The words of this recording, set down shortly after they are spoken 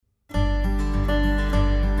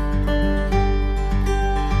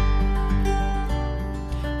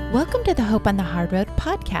Welcome to the Hope on the Hard Road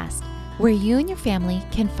podcast, where you and your family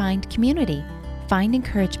can find community, find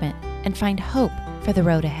encouragement, and find hope for the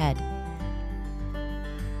road ahead.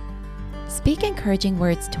 Speak encouraging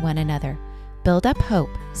words to one another. Build up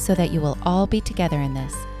hope so that you will all be together in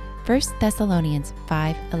this. 1 Thessalonians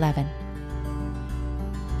 5:11.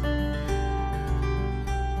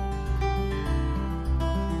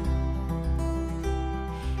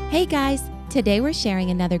 Hey guys, today we're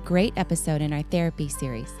sharing another great episode in our therapy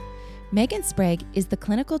series. Megan Sprague is the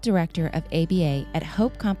clinical director of ABA at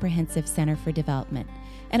Hope Comprehensive Center for Development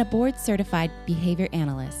and a board-certified behavior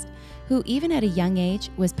analyst who, even at a young age,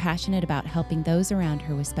 was passionate about helping those around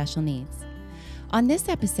her with special needs. On this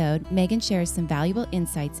episode, Megan shares some valuable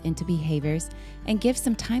insights into behaviors and gives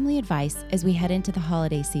some timely advice as we head into the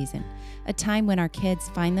holiday season, a time when our kids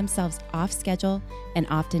find themselves off schedule and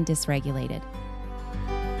often dysregulated.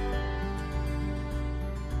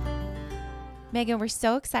 Megan, we're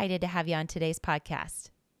so excited to have you on today's podcast.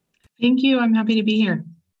 Thank you. I'm happy to be here.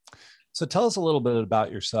 So tell us a little bit about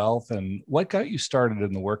yourself and what got you started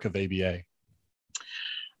in the work of ABA.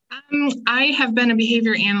 I have been a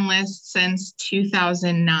behavior analyst since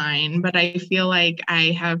 2009, but I feel like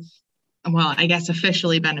I guess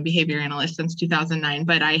officially been a behavior analyst since 2009,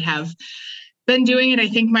 but I have been doing it, I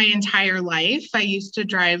think, my entire life. I used to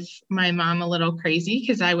drive my mom a little crazy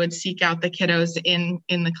because I would seek out the kiddos in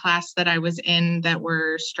the class that I was in that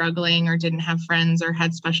were struggling or didn't have friends or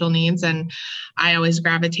had special needs. And I always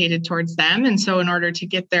gravitated towards them. And so in order to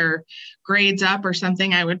get their grades up or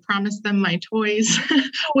something, I would promise them my toys,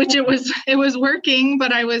 which it was working,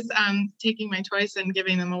 but I was taking my toys and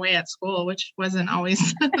giving them away at school, which wasn't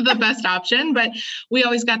always the best option. But we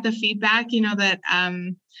always got the feedback, that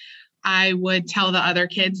I would tell the other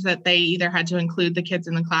kids that they either had to include the kids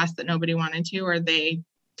in the class that nobody wanted to, or they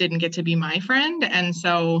didn't get to be my friend. And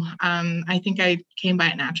so I think I came by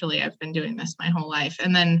it naturally. I've been doing this my whole life.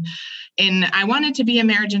 And then I wanted to be a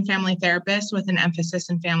marriage and family therapist with an emphasis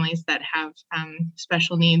in families that have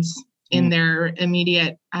special needs in their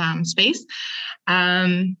immediate space.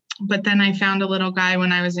 But then I found a little guy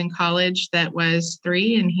when I was in college that was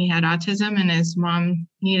 3 and he had autism and his mom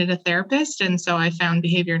needed a therapist. And so I found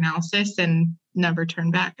behavior analysis and never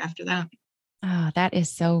turned back after that. Oh, that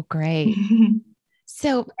is so great.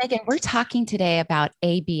 So Megan, we're talking today about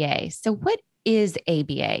ABA. So what is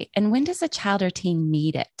ABA and when does a child or teen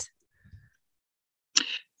need it?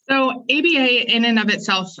 So ABA in and of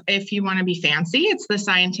itself, if you want to be fancy, it's the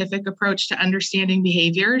scientific approach to understanding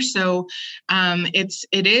behavior. So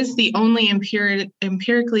it is the only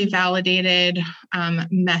empirically validated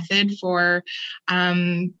method for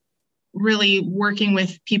really working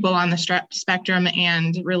with people on the spectrum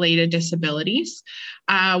and related disabilities.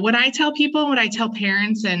 What I tell people, what I tell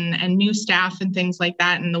parents and new staff and things like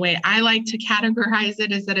that, and the way I like to categorize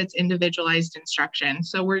it is that it's individualized instruction.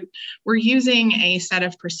 So we're using a set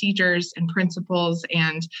of procedures and principles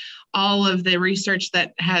and all of the research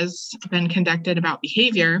that has been conducted about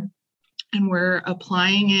behavior, and we're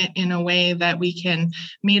applying it in a way that we can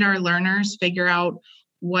meet our learners, figure out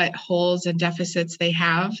what holes and deficits they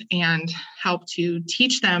have, and help to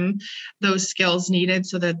teach them those skills needed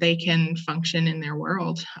so that they can function in their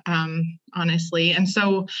world, honestly. And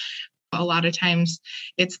so a lot of times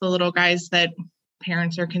it's the little guys that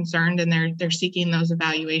parents are concerned and they're seeking those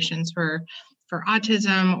evaluations for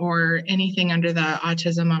autism or anything under the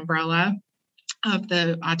autism umbrella of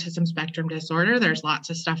the autism spectrum disorder. There's lots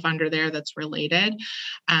of stuff under there that's related.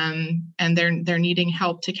 And they're needing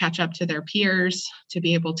help to catch up to their peers, to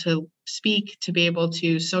be able to speak, to be able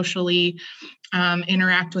to socially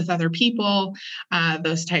interact with other people,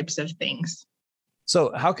 those types of things.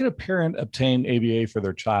 So how can a parent obtain ABA for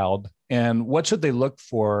their child? And what should they look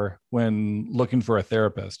for when looking for a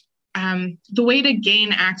therapist? The way to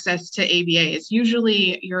gain access to ABA is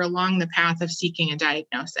usually you're along the path of seeking a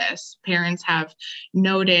diagnosis. Parents have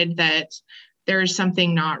noted that there's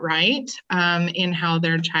something not right in how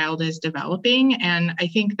their child is developing. And I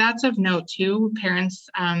think that's of note too. Parents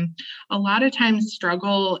a lot of times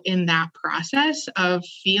struggle in that process of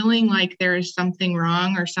feeling like there is something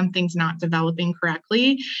wrong or something's not developing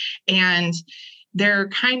correctly. And they're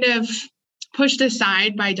kind of pushed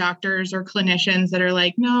aside by doctors or clinicians that are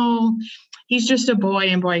like, no, he's just a boy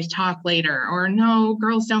and boys talk later, or no,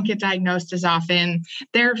 girls don't get diagnosed as often.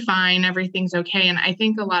 They're fine. Everything's okay. And I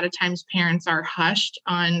think a lot of times parents are hushed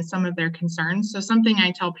on some of their concerns. So something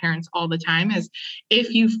I tell parents all the time is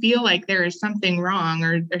if you feel like there is something wrong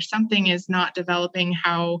or something is not developing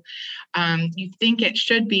how you think it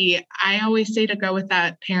should be, I always say to go with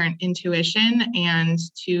that parent intuition and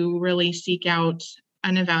to really seek out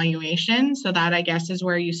an evaluation. So that, I guess, is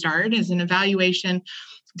where you start, is an evaluation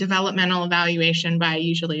developmental evaluation by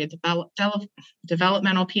usually a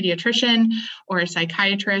developmental pediatrician or a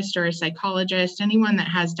psychiatrist or a psychologist, anyone that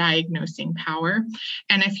has diagnosing power.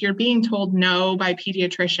 And if you're being told no by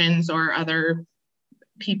pediatricians or other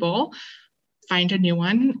people, find a new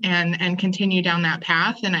one and continue down that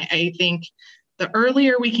path. And I think the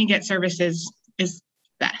earlier we can get services is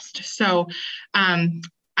best. So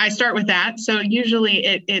I start with that. So usually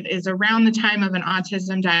it is around the time of an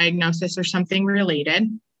autism diagnosis or something related,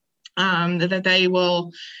 that they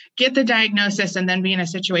will get the diagnosis and then be in a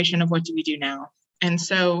situation of what do we do now? And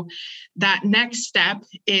so that next step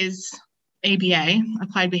is ABA,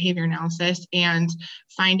 Applied Behavior Analysis, and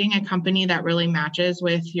finding a company that really matches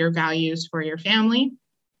with your values for your family.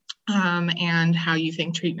 And how you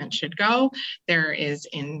think treatment should go. There is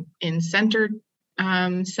in-center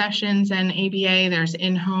sessions and ABA, there's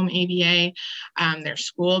in-home ABA, there's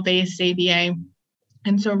school-based ABA.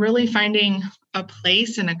 And so really finding a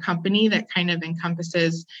place and a company that kind of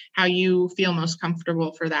encompasses how you feel most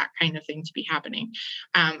comfortable for that kind of thing to be happening.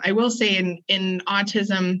 I will say in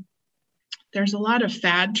autism, there's a lot of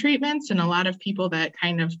fad treatments and a lot of people that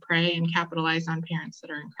kind of prey and capitalize on parents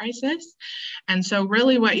that are in crisis. And so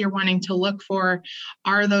really what you're wanting to look for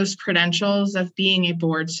are those credentials of being a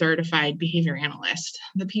board certified behavior analyst.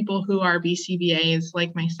 The people who are BCBAs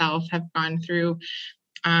like myself have gone through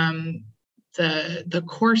the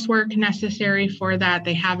coursework necessary for that.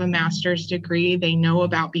 They have a master's degree. They know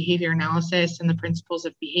about behavior analysis and the principles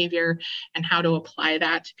of behavior and how to apply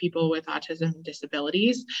that to people with autism and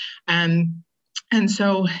disabilities. And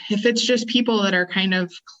so if it's just people that are kind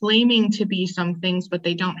of claiming to be some things, but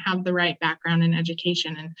they don't have the right background in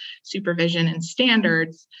education and supervision and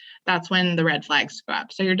standards, that's when the red flags go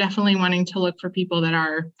up. So you're definitely wanting to look for people that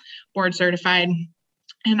are board certified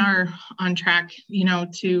and are on track,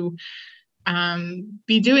 to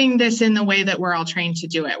be doing this in the way that we're all trained to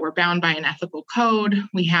do it. We're bound by an ethical code.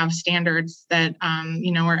 We have standards that,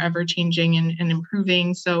 are ever changing and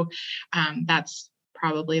improving. So that's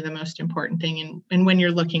probably the most important thing and when you're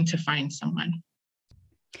looking to find someone.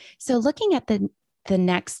 So looking at the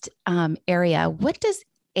next area, what does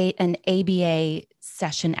an ABA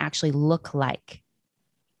session actually look like?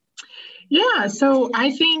 Yeah, so I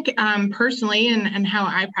think personally and how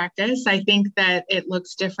I practice, I think that it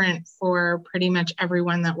looks different for pretty much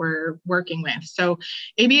everyone that we're working with. So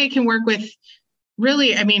ABA can work with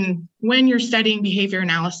really, when you're studying behavior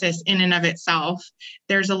analysis in and of itself,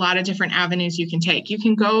 there's a lot of different avenues you can take. You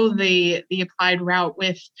can go the applied route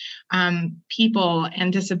with people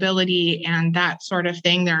and disability and that sort of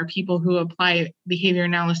thing. There are people who apply behavior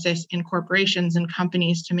analysis in corporations and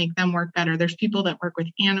companies to make them work better. There's people that work with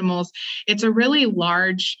animals. It's a really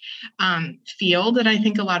large field that I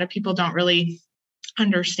think a lot of people don't really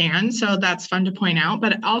understand. So that's fun to point out.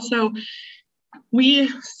 But also, we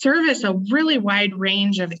service a really wide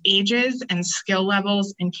range of ages and skill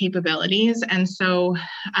levels and capabilities. And so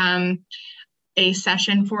a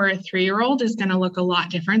session for a 3-year-old is going to look a lot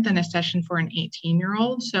different than a session for an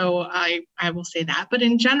 18-year-old. So I will say that. But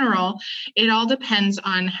in general, it all depends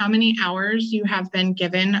on how many hours you have been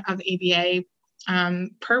given of ABA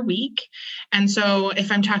per week. And so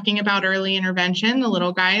if I'm talking about early intervention, the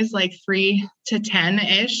little guys like 3 to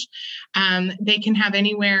 10-ish, they can have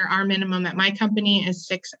anywhere. Our minimum at my company is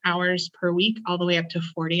 6 hours per week, all the way up to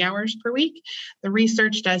 40 hours per week. The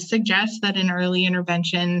research does suggest that in early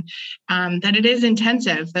intervention, that it is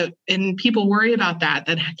intensive, and people worry about that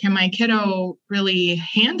can my kiddo really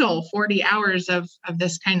handle 40 hours of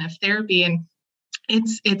this kind of therapy? And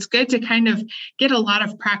it's good to kind of get a lot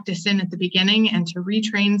of practice in at the beginning and to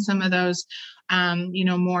retrain some of those,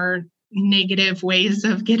 more negative ways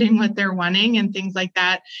of getting what they're wanting and things like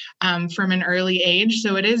that from an early age.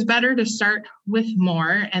 So it is better to start with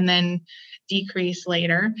more and then decrease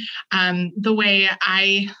later. The way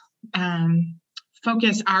I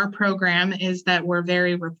focus our program is that we're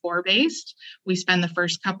very rapport based. We spend the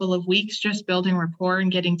first couple of weeks just building rapport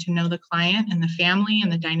and getting to know the client and the family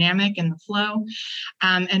and the dynamic and the flow,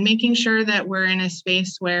 and making sure that we're in a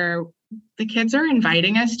space where the kids are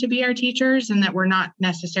inviting us to be our teachers and that we're not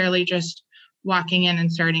necessarily just walking in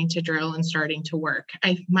and starting to drill and starting to work.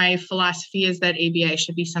 My philosophy is that ABA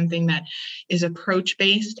should be something that is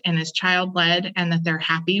approach-based and is child-led, and that they're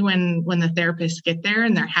happy when the therapists get there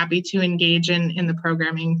and they're happy to engage in the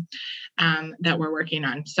programming that we're working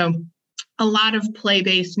on. So a lot of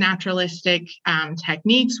play-based naturalistic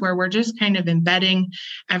techniques where we're just kind of embedding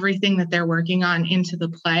everything that they're working on into the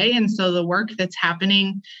play. And so the work that's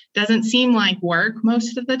happening doesn't seem like work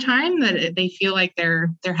most of the time, that they feel like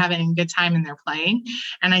they're having a good time and they're playing.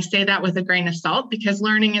 And I say that with a grain of salt because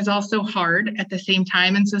learning is also hard at the same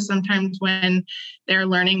time. And so sometimes when they're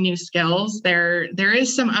learning new skills, there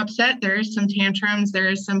is some upset, there is some tantrums, there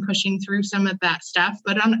is some pushing through some of that stuff.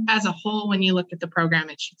 But as a whole, when you look at the program,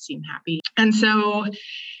 it should seem happy. And so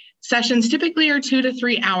sessions typically are 2 to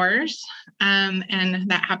 3 hours, and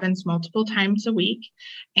that happens multiple times a week.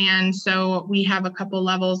 And so we have a couple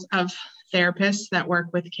levels of therapists that work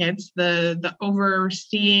with kids. The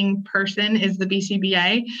overseeing person is the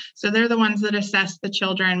BCBA. So they're the ones that assess the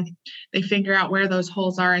children. They figure out where those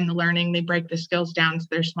holes are in the learning. They break the skills down to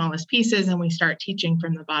their smallest pieces, and we start teaching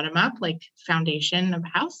from the bottom up, like foundation of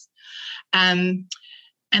a house.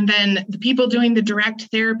 And then the people doing the direct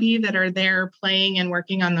therapy that are there playing and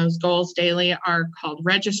working on those goals daily are called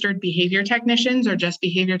registered behavior technicians or just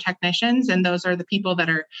behavior technicians. And those are the people that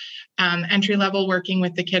are entry level working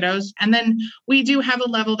with the kiddos. And then we do have a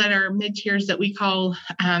level that are mid-tiers that we call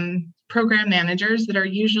program managers that are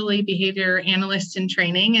usually behavior analysts in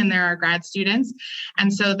training, and there are grad students.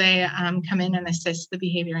 And so they come in and assist the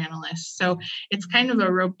behavior analysts. So it's kind of a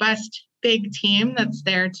robust big team that's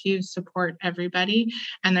there to support everybody.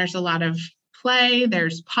 And there's a lot of play,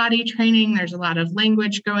 there's potty training, there's a lot of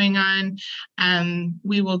language going on.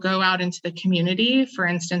 We will go out into the community. For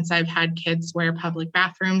instance, I've had kids where public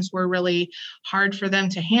bathrooms were really hard for them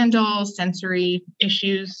to handle, sensory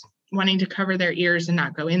issues, wanting to cover their ears and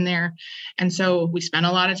not go in there. And so we spent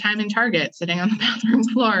a lot of time in Target sitting on the bathroom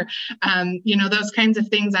floor. Those kinds of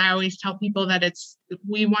things. I always tell people that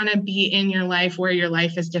we want to be in your life where your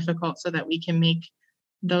life is difficult so that we can make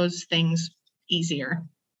those things easier.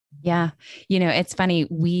 Yeah. It's funny.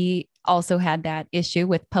 We also had that issue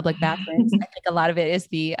with public bathrooms. I think a lot of it is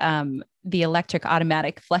the electric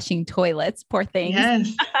automatic flushing toilets, poor things.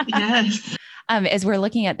 Yes. Yes. As we're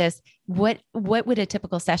looking at this, what would a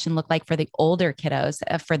typical session look like for the older kiddos,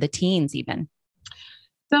 for the teens even?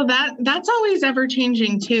 So that's always ever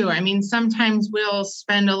changing too. I mean, sometimes we'll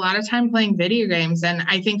spend a lot of time playing video games. And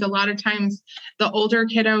I think a lot of times the older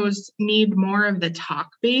kiddos need more of the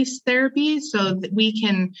talk-based therapy so that we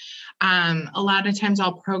can, a lot of times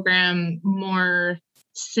I'll program more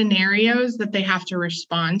scenarios that they have to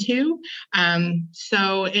respond to.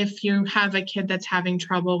 So if you have a kid that's having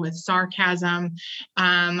trouble with sarcasm,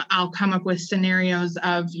 I'll come up with scenarios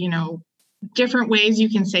of, different ways you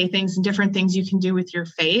can say things and different things you can do with your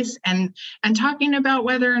face, and talking about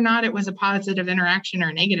whether or not it was a positive interaction or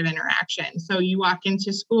a negative interaction. So you walk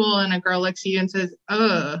into school and a girl looks at you and says,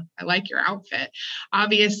 "Oh, I like your outfit."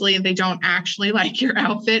 Obviously, they don't actually like your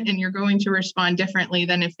outfit, and you're going to respond differently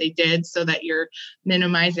than if they did, so that you're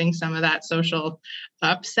minimizing some of that social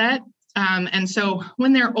upset. And so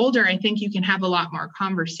when they're older, I think you can have a lot more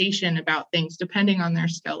conversation about things depending on their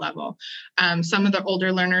skill level. Some of the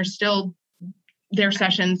older learners their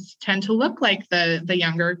sessions tend to look like the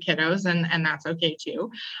younger kiddos, and that's okay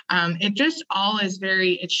too. It just all is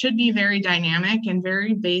it should be very dynamic and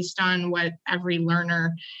very based on what every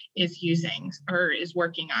learner is using or is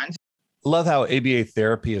working on. Love how ABA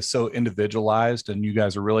therapy is so individualized, and you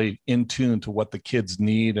guys are really in tune to what the kids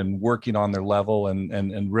need and working on their level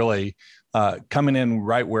and really coming in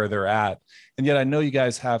right where they're at. And yet I know you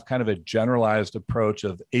guys have kind of a generalized approach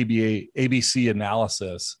of ABC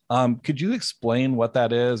analysis. Could you explain what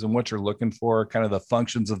that is and what you're looking for, kind of the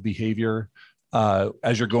functions of behavior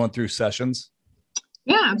as you're going through sessions?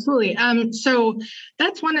 Yeah, absolutely. So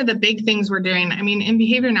that's one of the big things we're doing. I mean, in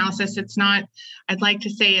behavior analysis, I'd like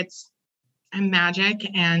to say it's magic,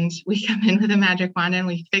 and we come in with a magic wand and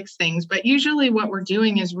we fix things. But usually what we're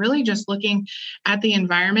doing is really just looking at the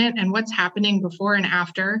environment and what's happening before and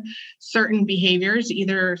after certain behaviors,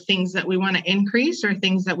 either things that we want to increase or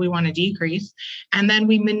things that we want to decrease. And then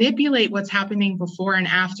we manipulate what's happening before and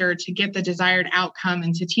after to get the desired outcome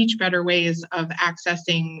and to teach better ways of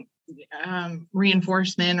accessing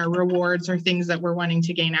reinforcement or rewards or things that we're wanting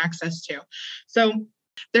to gain access to. So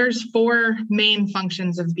there's 4 main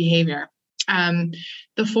functions of behavior.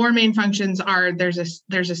 The 4 main functions are there's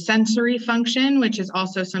a sensory function, which is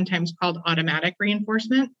also sometimes called automatic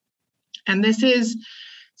reinforcement. And this is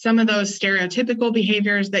some of those stereotypical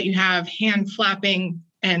behaviors that you have: hand flapping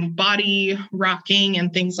and body rocking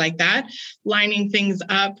and things like that, lining things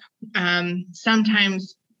up.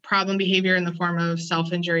 Sometimes problem behavior in the form of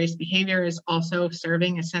self-injurious behavior is also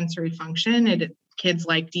serving a sensory function. Kids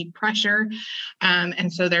like deep pressure.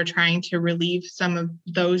 And so they're trying to relieve some of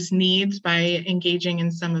those needs by engaging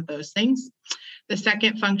in some of those things. The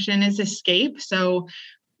second function is escape. So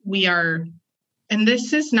we are, and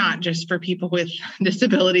this is not just for people with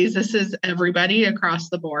disabilities, this is everybody across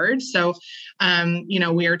the board. So,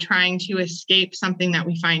 we are trying to escape something that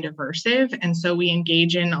we find aversive. And so we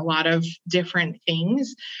engage in a lot of different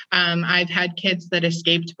things. I've had kids that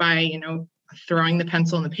escaped by, throwing the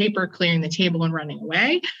pencil and the paper, clearing the table and running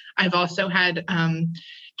away. I've also had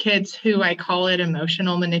kids who I call it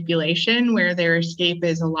emotional manipulation, where their escape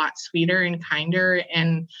is a lot sweeter and kinder.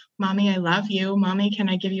 And mommy, I love you. Mommy, can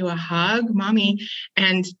I give you a hug? Mommy.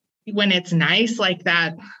 And when it's nice like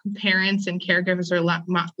that, parents and caregivers are a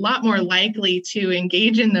lot more likely to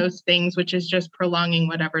engage in those things, which is just prolonging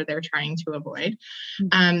whatever they're trying to avoid.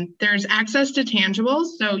 There's access to tangibles.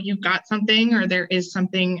 So you've got something, or there is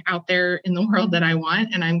something out there in the world that I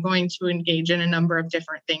want, and I'm going to engage in a number of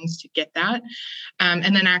different things to get that.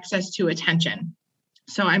 And then access to attention.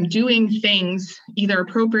 So I'm doing things either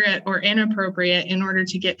appropriate or inappropriate in order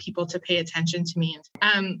to get people to pay attention to me.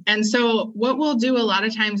 And so what we'll do a lot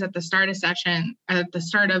of times at the start of session, at the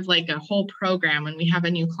start of like a whole program when we have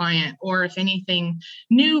a new client, or if anything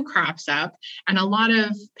new crops up, and a lot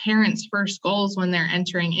of parents' first goals when they're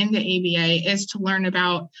entering into ABA is to learn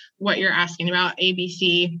about what you're asking about,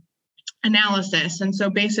 ABC analysis. And so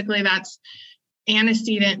basically that's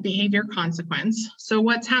antecedent behavior consequence. So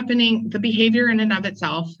what's happening, the behavior in and of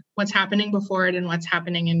itself, what's happening before it, and what's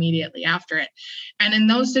happening immediately after it. And in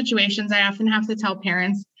those situations, I often have to tell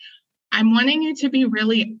parents, I'm wanting you to be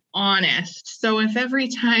really honest. So if every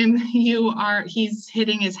time he's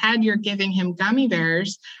hitting his head, you're giving him gummy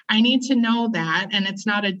bears, I need to know that. And it's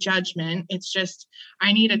not a judgment. It's just,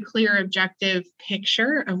 I need a clear, objective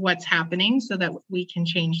picture of what's happening so that we can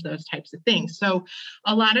change those types of things. So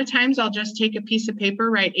a lot of times I'll just take a piece of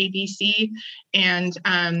paper, write ABC, and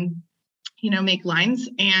make lines.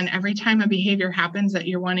 And every time a behavior happens that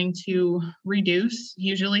you're wanting to reduce,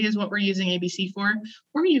 usually is what we're using ABC for,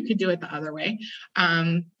 or you could do it the other way.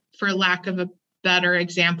 For lack of a better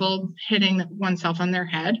example, hitting oneself on their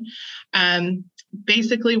head.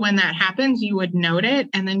 Basically, when that happens, you would note it,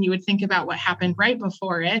 and then you would think about what happened right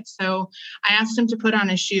before it. So I asked him to put on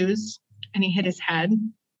his shoes, and he hit his head.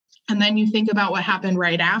 And then you think about what happened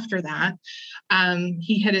right after that.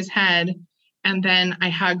 He hit his head, and then I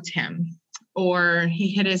hugged him. Or he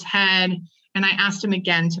hit his head and I asked him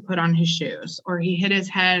again to put on his shoes, or he hit his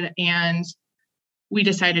head and we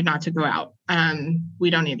decided not to go out. We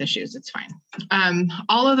don't need the shoes. It's fine.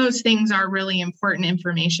 All of those things are really important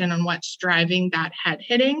information on what's driving that head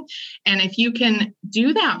hitting. And if you can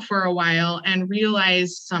do that for a while and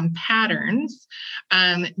realize some patterns,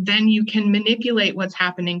 then you can manipulate what's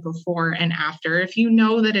happening before and after. If you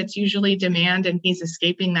know that it's usually demand and he's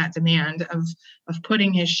escaping that demand of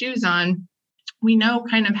putting his shoes on, we know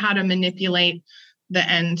kind of how to manipulate the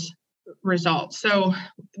end result. So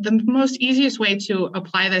the most easiest way to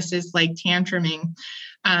apply this is like tantruming.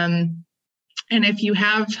 And if you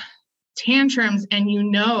have tantrums and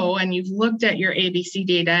and you've looked at your ABC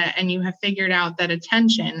data and you have figured out that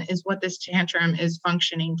attention is what this tantrum is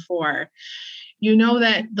functioning for, you know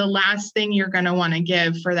that the last thing you're going to want to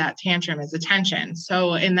give for that tantrum is attention.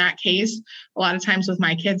 So in that case, a lot of times with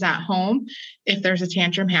my kids at home, if there's a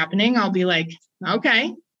tantrum happening, I'll be like,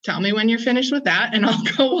 okay, tell me when you're finished with that, and I'll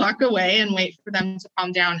go walk away and wait for them to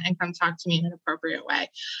calm down and come talk to me in an appropriate way.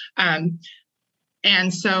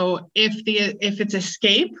 And so if it's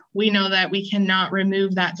escape, we know that we cannot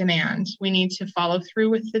remove that demand. We need to follow through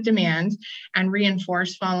with the demand and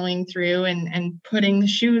reinforce following through and putting the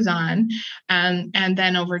shoes on. And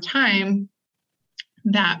then over time,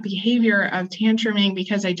 that behavior of tantruming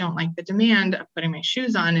because I don't like the demand of putting my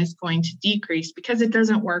shoes on is going to decrease because it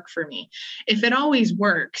doesn't work for me. If it always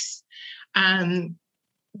works,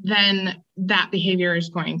 then that behavior is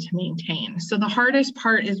going to maintain. So the hardest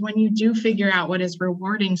part is when you do figure out what is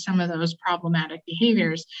rewarding some of those problematic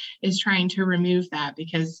behaviors is trying to remove that,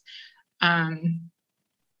 because that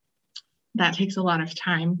takes a lot of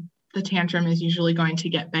time. The tantrum is usually going to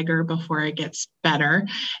get bigger before it gets better.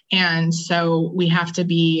 And so we have to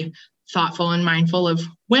be thoughtful and mindful of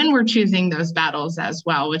when we're choosing those battles as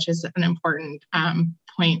well, which is an important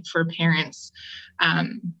point for parents.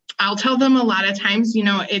 I'll tell them a lot of times,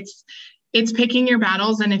 it's picking your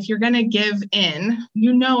battles. And if you're going to give in,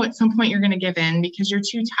 at some point you're going to give in because you're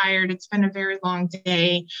too tired. It's been a very long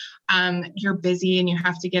day. You're busy and you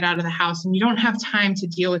have to get out of the house and you don't have time to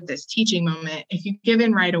deal with this teaching moment. If you give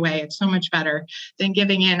in right away, it's so much better than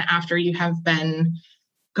giving in after you have been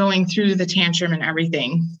going through the tantrum and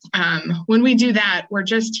everything. When we do that, we're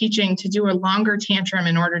just teaching to do a longer tantrum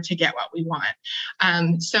in order to get what we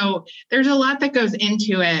want. So there's a lot that goes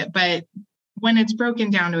into it, but when it's broken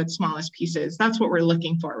down to its smallest pieces, that's what we're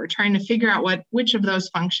looking for. We're trying to figure out which of those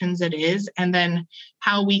functions it is, and then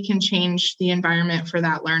how we can change the environment for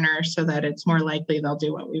that learner so that it's more likely they'll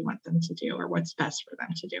do what we want them to do or what's best for them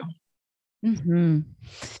to do. Mm-hmm.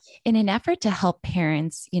 In an effort to help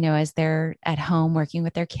parents, as they're at home working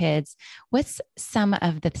with their kids, what's some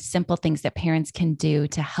of the simple things that parents can do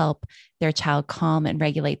to help their child calm and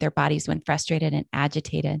regulate their bodies when frustrated and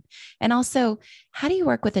agitated? And also, how do you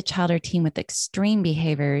work with a child or teen with extreme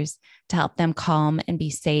behaviors to help them calm and be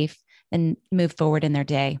safe and move forward in their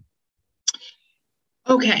day?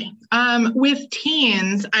 Okay. With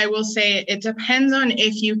teens, I will say it depends on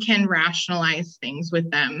if you can rationalize things with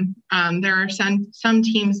them. There are some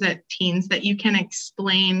teens that you can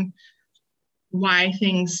explain why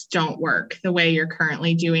things don't work the way you're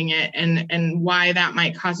currently doing it, and why that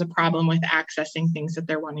might cause a problem with accessing things that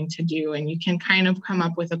they're wanting to do. And you can kind of come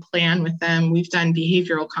up with a plan with them. We've done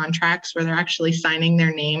behavioral contracts where they're actually signing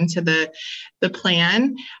their name to the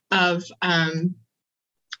plan of,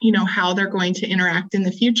 how they're going to interact in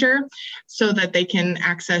the future so that they can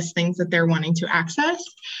access things that they're wanting to access.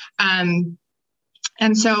 And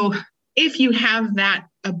so if you have that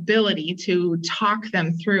ability to talk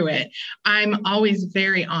them through it, I'm always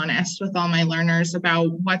very honest with all my learners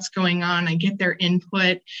about what's going on. I get their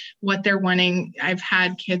input, what they're wanting. I've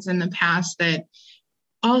had kids in the past that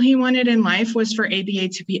all he wanted in life was for ABA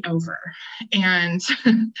to be over, and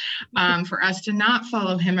for us to not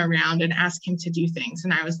follow him around and ask him to do things.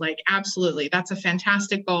 And I was like, absolutely, that's a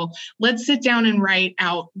fantastic goal. Let's sit down and write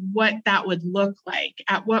out what that would look like.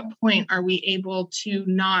 At what point are we able to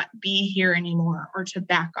not be here anymore or to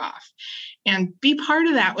back off? And be part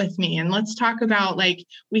of that with me. And let's talk about,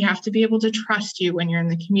 we have to be able to trust you when you're in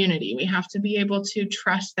the community. We have to be able to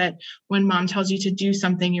trust that when mom tells you to do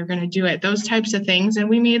something, you're going to do it, those types of things.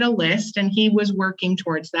 And we made a list, and he was working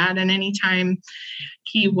towards that. And anytime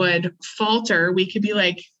he would falter, we could be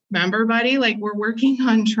like, remember, buddy, we're working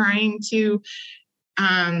on trying to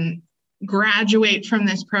graduate from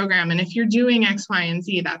this program. And if you're doing X, Y, and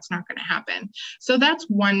Z, that's not going to happen. So that's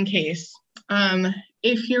one case.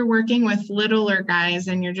 If you're working with littler guys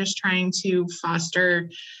and you're just trying to foster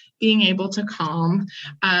being able to calm,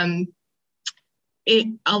 a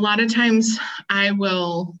lot of times I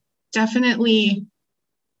will definitely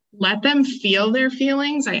let them feel their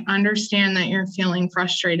feelings. I understand that you're feeling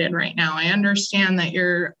frustrated right now. I understand that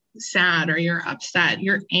you're sad or you're upset,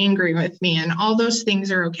 you're angry with me, and all those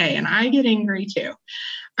things are okay. And I get angry too.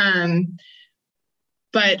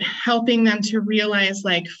 But helping them to realize,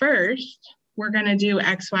 first, we're going to do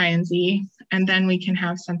X, Y, and Z, and then we can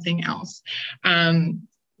have something else.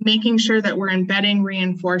 Making sure that we're embedding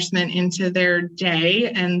reinforcement into their day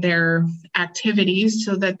and their activities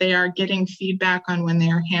so that they are getting feedback on when they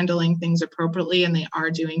are handling things appropriately and they are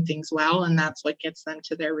doing things well. And that's what gets them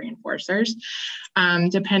to their reinforcers.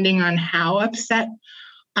 Depending on how upset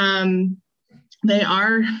they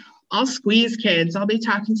are, I'll squeeze kids. I'll be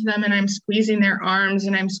talking to them and I'm squeezing their arms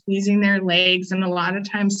and I'm squeezing their legs. And a lot of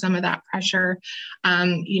times some of that pressure,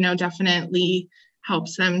 definitely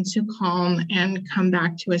helps them to calm and come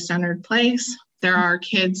back to a centered place. There are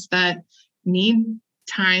kids that need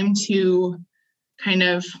time to kind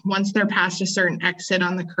of, once they're past a certain exit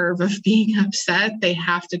on the curve of being upset, they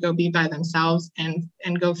have to go be by themselves and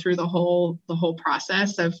go through the whole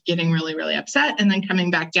process of getting really, really upset and then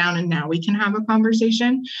coming back down. And now we can have a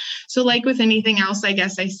conversation. So like with anything else, I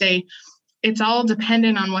guess I say it's all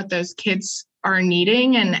dependent on what those kids are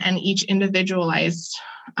needing and each individualized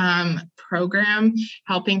program,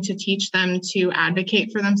 helping to teach them to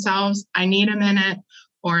advocate for themselves. I need a minute,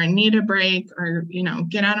 or I need a break, or,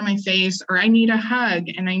 get out of my face, or I need a hug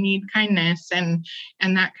and I need kindness and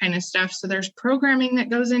that kind of stuff. So there's programming that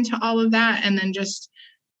goes into all of that. And then just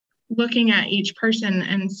looking at each person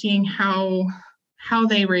and seeing how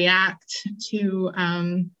they react to,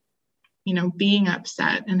 being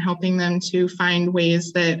upset, and helping them to find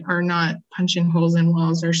ways that are not punching holes in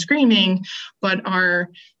walls or screaming, but are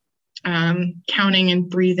counting and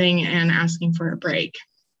breathing and asking for a break.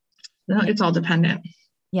 It's all dependent.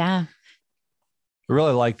 Yeah. I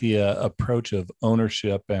really like the approach of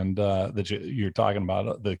ownership and that you're talking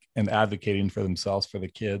about and advocating for themselves for the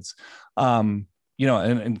kids. And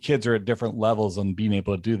kids are at different levels on being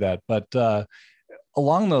able to do that. But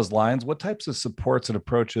along those lines, what types of supports and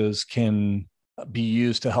approaches can be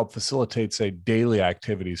used to help facilitate, say, daily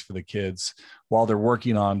activities for the kids while they're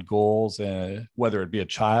working on goals, whether it be a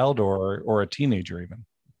child or a teenager even?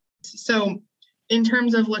 So in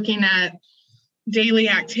terms of looking at daily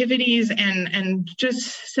activities and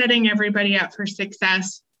just setting everybody up for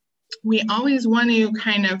success, we always want to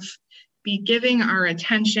kind of be giving our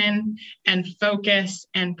attention and focus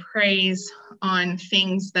and praise on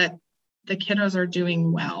things that the kiddos are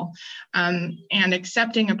doing well, and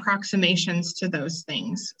accepting approximations to those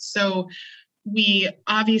things. So we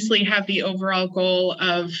obviously have the overall goal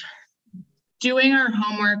of doing our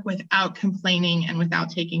homework without complaining and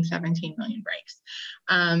without taking 17 million breaks.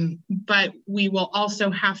 But we will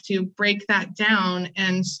also have to break that down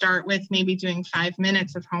and start with maybe doing 5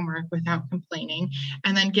 minutes of homework without complaining,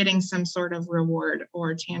 and then getting some sort of reward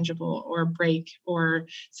or tangible or break or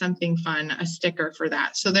something fun, a sticker for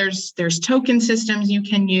that. So there's token systems you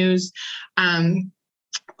can use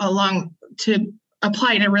along to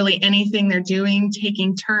apply to really anything they're doing,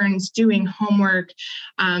 taking turns, doing homework,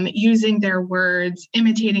 using their words,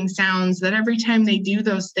 imitating sounds, that every time they do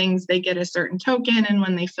those things, they get a certain token. And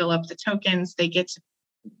when they fill up the tokens, they get to,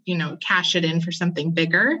 cash it in for something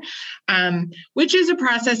bigger, which is a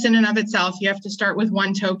process in and of itself. You have to start with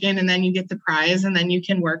one token and then you get the prize, and then you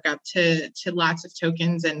can work up to lots of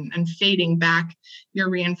tokens and fading back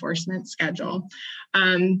your reinforcement schedule.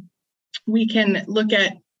 We can look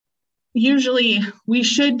at, usually we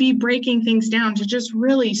should be breaking things down to just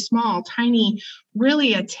really small, tiny,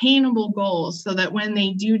 really attainable goals, so that when they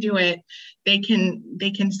do it, they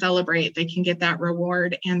can celebrate, they can get that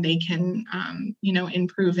reward, and they can,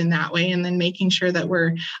 improve in that way. And then making sure that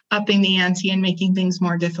we're upping the ante and making things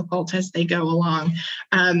more difficult as they go along.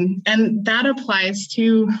 And that applies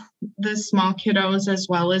to the small kiddos as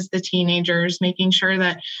well as the teenagers, making sure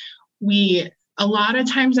that a lot of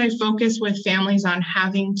times I focus with families on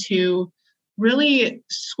having to really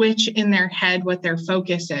switch in their head what their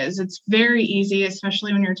focus is. It's very easy,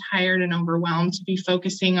 especially when you're tired and overwhelmed, to be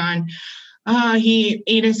focusing on, he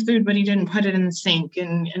ate his food, but he didn't put it in the sink,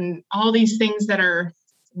 and all these things that are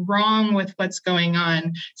wrong with what's going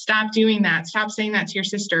on. Stop doing that. Stop saying that to your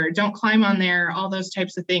sister. Don't climb on there, all those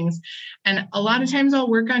types of things. And a lot of times I'll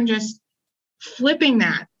work on just flipping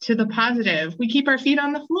that to the positive. We keep our feet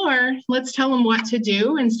on the floor. Let's tell them what to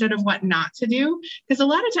do instead of what not to do. Because a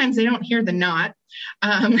lot of times they don't hear the not,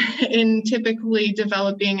 in typically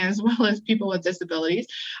developing as well as people with disabilities,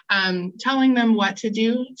 telling them what to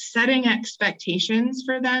do, setting expectations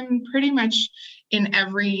for them pretty much in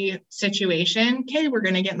every situation. Okay, we're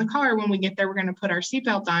going to get in the car. When we get there, we're going to put our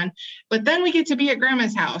seatbelt on, but then we get to be at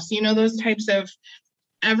grandma's house. Those types of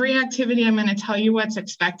every activity, I'm going to tell you what's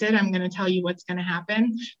expected. I'm going to tell you what's going to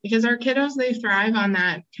happen, because our kiddos, they thrive on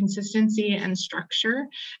that consistency and structure.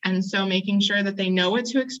 And so making sure that they know what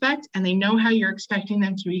to expect and they know how you're expecting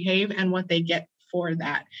them to behave and what they get for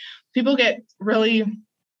that. People get really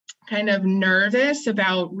kind of nervous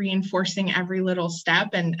about reinforcing every little step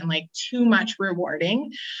and like too much rewarding.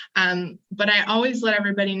 But I always let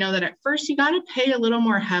everybody know that at first you got to pay a little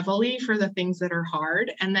more heavily for the things that are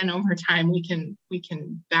hard. And then over time, we can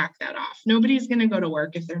back that off. Nobody's going to go to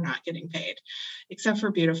work if they're not getting paid, except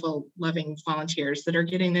for beautiful, loving volunteers that are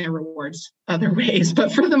getting their rewards other ways.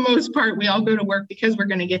 But for the most part, we all go to work because we're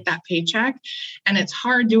going to get that paycheck. And it's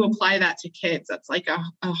hard to apply that to kids. That's like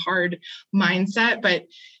a hard mindset, but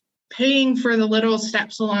paying for the little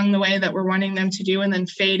steps along the way that we're wanting them to do, and then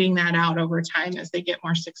fading that out over time as they get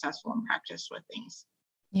more successful in practice with things.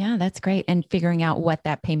 Yeah, that's great. And figuring out what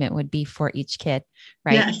that payment would be for each kid,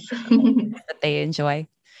 right? Yes. That they enjoy.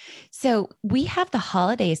 So we have the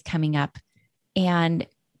holidays coming up, and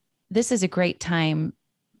this is a great time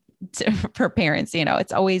for parents.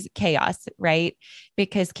 It's always chaos, right?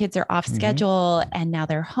 Because kids are off schedule and now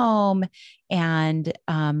they're home, and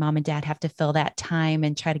mom and dad have to fill that time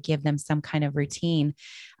and try to give them some kind of routine.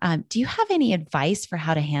 Do you have any advice for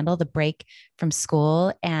how to handle the break from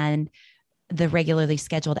school and the regularly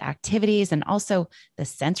scheduled activities, and also the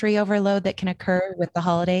sensory overload that can occur with the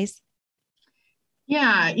holidays?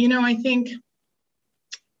 Yeah, I think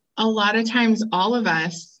a lot of times all of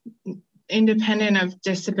us, independent of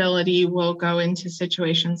disability, will go into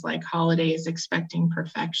situations like holidays expecting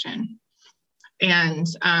perfection. And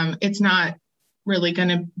it's not really going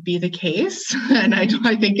to be the case. And I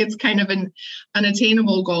think it's kind of an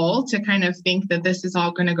unattainable goal to kind of think that this is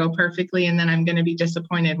all going to go perfectly and then I'm going to be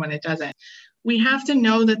disappointed when it doesn't. We have to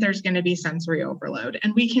know that there's going to be sensory overload,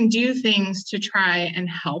 and we can do things to try and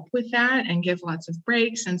help with that and give lots of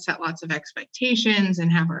breaks and set lots of expectations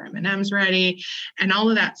and have our M&Ms ready and all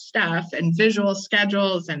of that stuff, and visual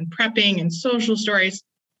schedules and prepping and social stories.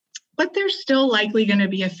 But there's still likely going to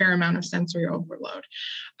be a fair amount of sensory overload.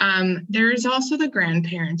 There is also the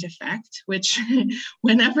grandparent effect, which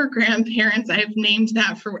whenever grandparents, I've named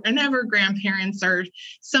that for whenever grandparents or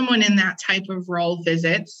someone in that type of role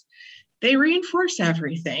visits, they reinforce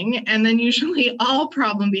everything. And then usually all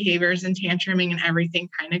problem behaviors and tantruming and everything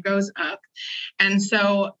kind of goes up. And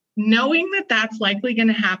so knowing that that's likely going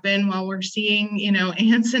to happen while we're seeing,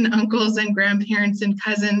 aunts and uncles and grandparents and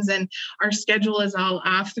cousins, and our schedule is all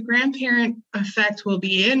off, the grandparent effect will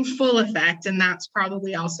be in full effect. And that's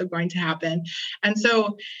probably also going to happen. And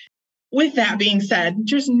so with that being said,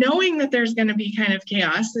 just knowing that there's going to be kind of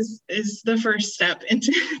chaos is the first step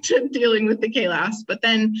into dealing with the chaos. But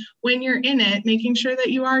then when you're in it, making sure that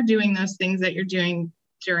you are doing those things that you're doing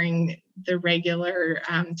during the regular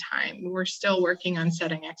time. We're still working on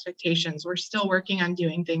setting expectations. We're still working on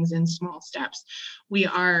doing things in small steps. We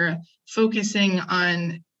are focusing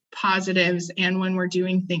on positives and when we're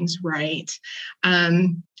doing things right.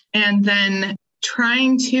 And then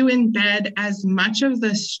trying to embed as much of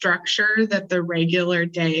the structure that the regular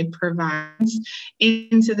day provides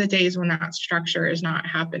into the days when that structure is not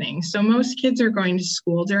happening. So most kids are going to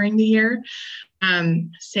school during the year,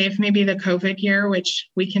 save maybe the COVID year, which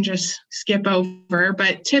we can just skip over,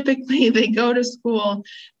 but typically they go to school.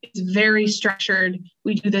 It's very structured.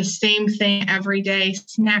 We do the same thing every day.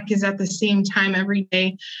 Snack is at the same time every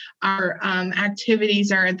day. Our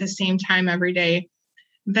activities are at the same time every day.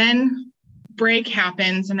 Then break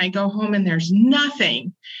happens and I go home and there's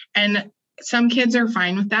nothing. And some kids are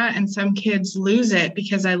fine with that. And some kids lose it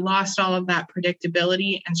because I lost all of that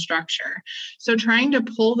predictability and structure. So trying to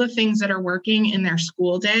pull the things that are working in their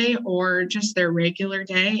school day or just their regular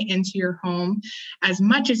day into your home as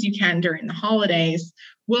much as you can during the holidays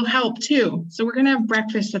will help too. So we're going to have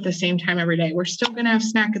breakfast at the same time every day. We're still going to have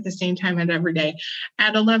snack at the same time every day.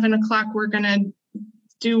 At 11 o'clock, we're going to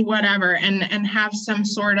do whatever and have some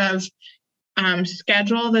sort of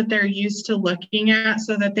schedule that they're used to looking at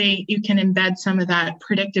so that you can embed some of that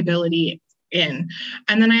predictability in.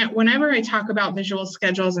 And then whenever I talk about visual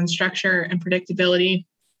schedules and structure and predictability,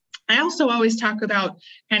 I also always talk about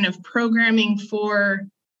kind of programming for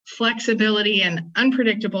flexibility and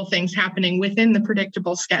unpredictable things happening within the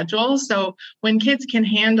predictable schedule. So when kids can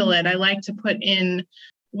handle it, I like to put in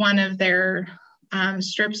one of their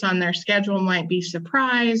strips on their schedule might be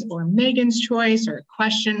surprise or Megan's choice or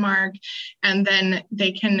question mark. And then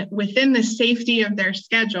they can, within the safety of their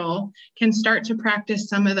schedule, can start to practice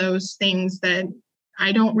some of those things that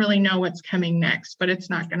I don't really know what's coming next, but it's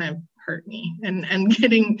not going to hurt me and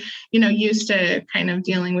getting, used to kind of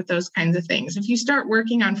dealing with those kinds of things. If you start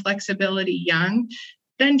working on flexibility young,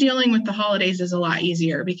 then dealing with the holidays is a lot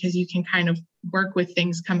easier because you can kind of work with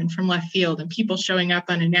things coming from left field and people showing up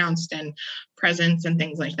unannounced and presents and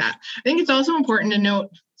things like that. I think it's also important to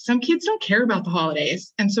note some kids don't care about the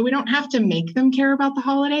holidays. And so we don't have to make them care about the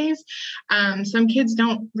holidays. Some kids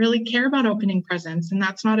don't really care about opening presents and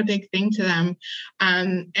that's not a big thing to them.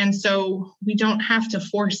 And so we don't have to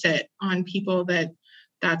force it on people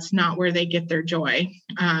that's not where they get their joy.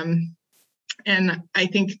 And I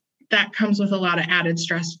think that comes with a lot of added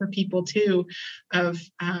stress for people too of,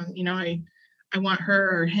 I want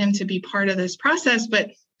her or him to be part of this process, but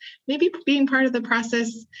maybe being part of the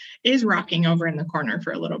process is rocking over in the corner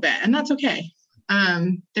for a little bit, and that's okay.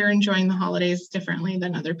 They're enjoying the holidays differently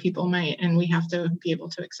than other people might, and we have to be able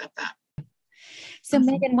to accept that. So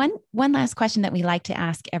Megan, one last question that we like to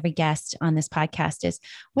ask every guest on this podcast is,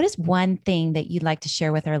 what is one thing that you'd like to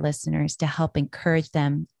share with our listeners to help encourage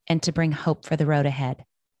them and to bring hope for the road ahead?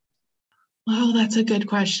 Oh, that's a good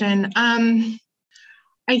question.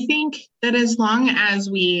 I think that as long as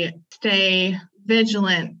we stay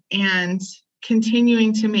vigilant and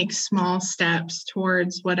continuing to make small steps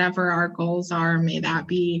towards whatever our goals are, may that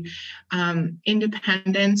be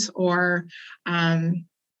independence or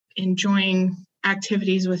enjoying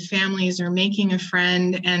activities with families or making a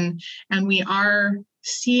friend, and we are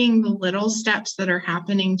seeing the little steps that are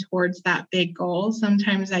happening towards that big goal.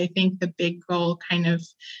 Sometimes I think the big goal kind of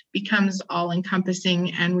becomes all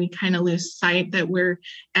encompassing and we kind of lose sight that we're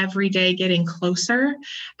every day getting closer.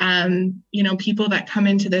 People that come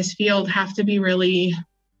into this field have to be really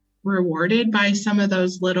rewarded by some of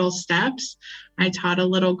those little steps. I taught a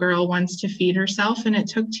little girl once to feed herself and it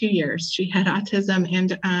took 2 years. She had autism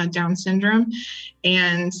and Down syndrome,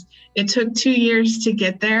 and it took 2 years to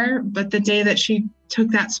get there. But the day that she took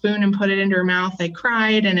that spoon and put it into her mouth, I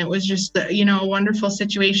cried, and it was just a wonderful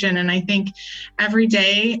situation. And I think every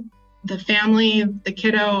day the family, the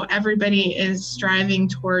kiddo, everybody is striving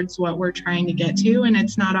towards what we're trying to get to. And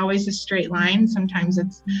it's not always a straight line. Sometimes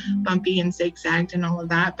it's bumpy and zigzagged and all of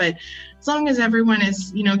that. But as long as everyone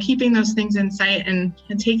is, keeping those things in sight and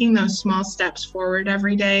taking those small steps forward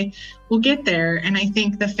every day, we'll get there. And I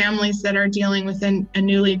think the families that are dealing with a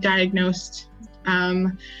newly diagnosed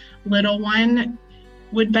little one,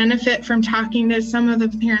 would benefit from talking to some of the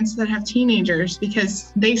parents that have teenagers,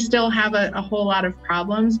 because they still have a whole lot of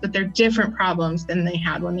problems, but they're different problems than they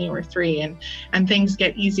had when they were 3, and things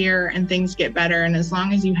get easier and things get better. And as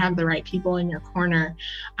long as you have the right people in your corner,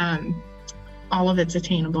 all of it's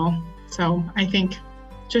attainable. So I think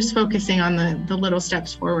just focusing on the little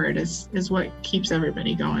steps forward is what keeps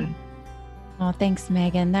everybody going. Oh, thanks,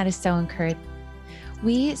 Megan. That is so encouraging.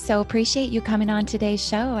 We so appreciate you coming on today's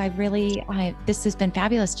show. This has been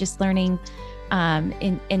fabulous, just learning,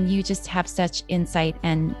 and you just have such insight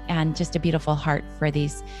and just a beautiful heart for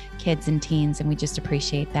these kids and teens, and we just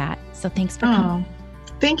appreciate that. So thanks for coming.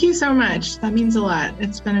 Thank you so much. That means a lot.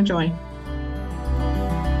 It's been a joy.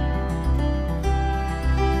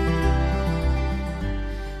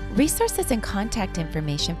 Resources and contact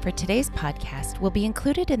information for today's podcast will be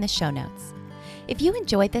included in the show notes. If you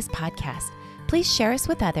enjoyed this podcast, please share us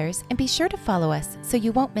with others and be sure to follow us so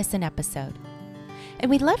you won't miss an episode. And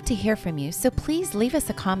we'd love to hear from you, so please leave us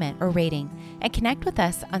a comment or rating and connect with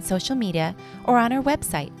us on social media or on our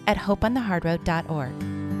website at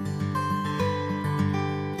hopeonthehardroad.org.